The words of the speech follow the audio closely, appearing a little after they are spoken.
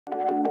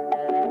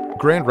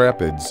Grand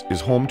Rapids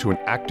is home to an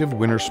active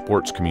winter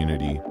sports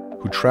community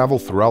who travel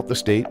throughout the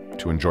state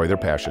to enjoy their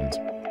passions.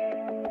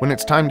 When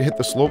it's time to hit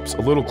the slopes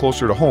a little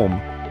closer to home,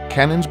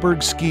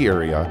 Cannonsburg ski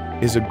area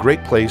is a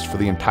great place for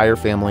the entire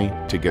family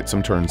to get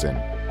some turns in.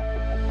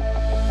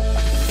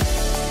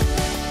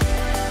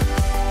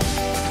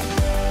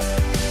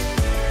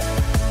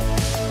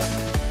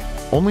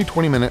 Only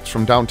 20 minutes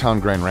from downtown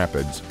Grand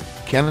Rapids,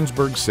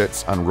 Cannonsburg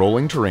sits on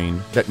rolling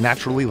terrain that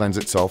naturally lends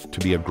itself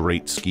to be a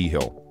great ski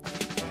hill.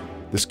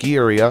 The ski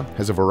area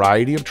has a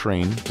variety of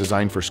terrain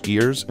designed for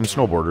skiers and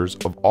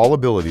snowboarders of all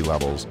ability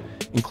levels,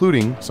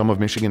 including some of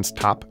Michigan's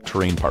top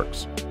terrain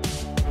parks.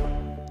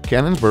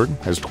 Cannonsburg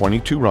has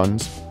 22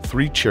 runs,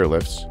 3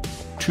 chairlifts,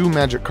 2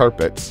 magic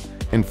carpets,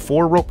 and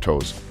 4 rope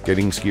tows,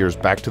 getting skiers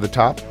back to the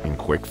top in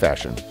quick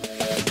fashion.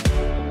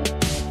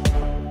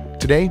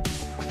 Today,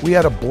 we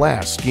had a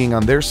blast skiing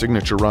on their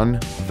signature run,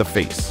 The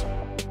Face.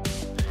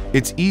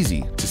 It's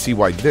easy to see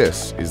why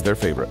this is their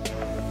favorite.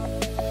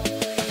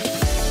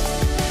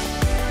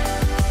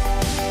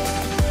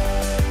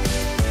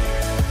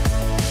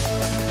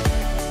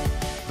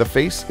 The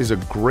Face is a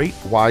great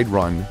wide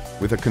run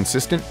with a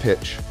consistent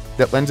pitch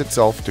that lends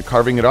itself to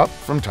carving it up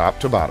from top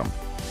to bottom.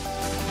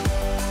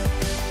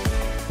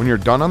 When you're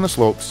done on the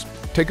slopes,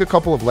 take a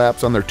couple of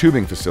laps on their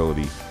tubing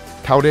facility,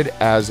 touted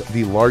as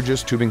the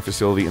largest tubing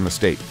facility in the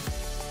state.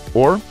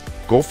 Or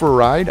go for a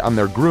ride on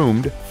their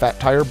groomed fat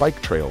tire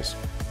bike trails.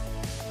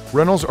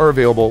 Rentals are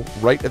available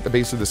right at the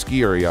base of the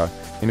ski area,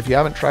 and if you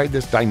haven't tried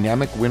this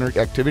dynamic winter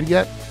activity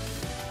yet,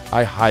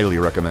 I highly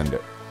recommend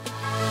it.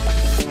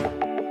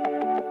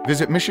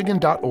 Visit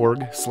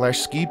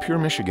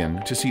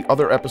michigan.org/skiPureMichigan to see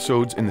other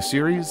episodes in the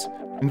series,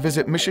 and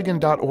visit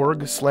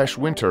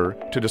michigan.org/winter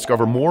to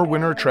discover more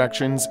winter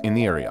attractions in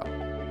the area.